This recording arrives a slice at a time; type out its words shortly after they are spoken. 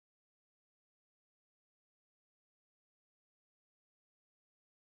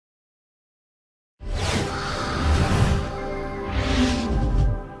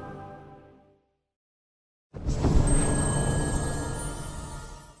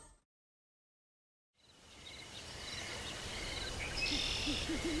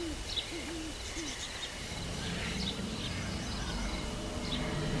In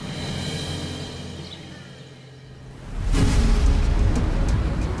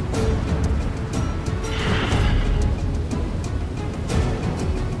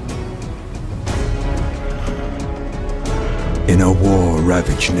a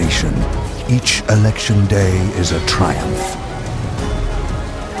war-ravaged nation, each election day is a triumph.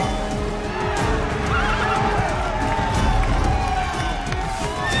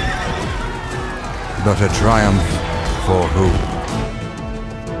 But a triumph for who?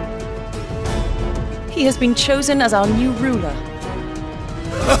 He has been chosen as our new ruler.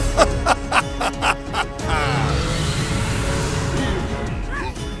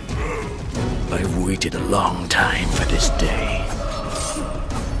 I've waited a long time for this day.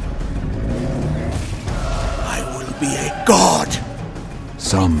 I will be a god!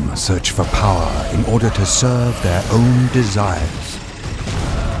 Some search for power in order to serve their own desires.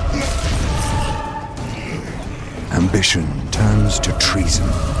 Ambition turns to treason,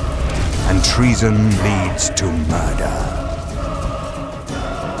 and treason leads to murder.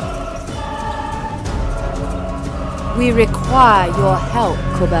 We require your help,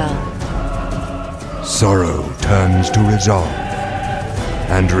 Cobell. Sorrow turns to resolve,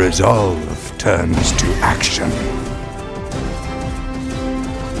 and resolve turns to action.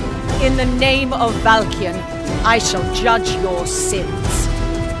 In the name of Valkian, I shall judge your sins.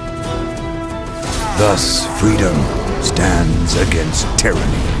 Thus, freedom stands against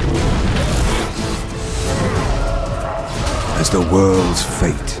tyranny. As the world's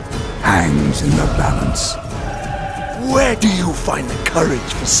fate hangs in the balance. Where do you find the courage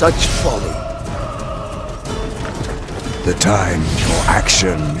for such folly? The time for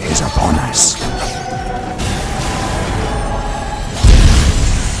action is upon us.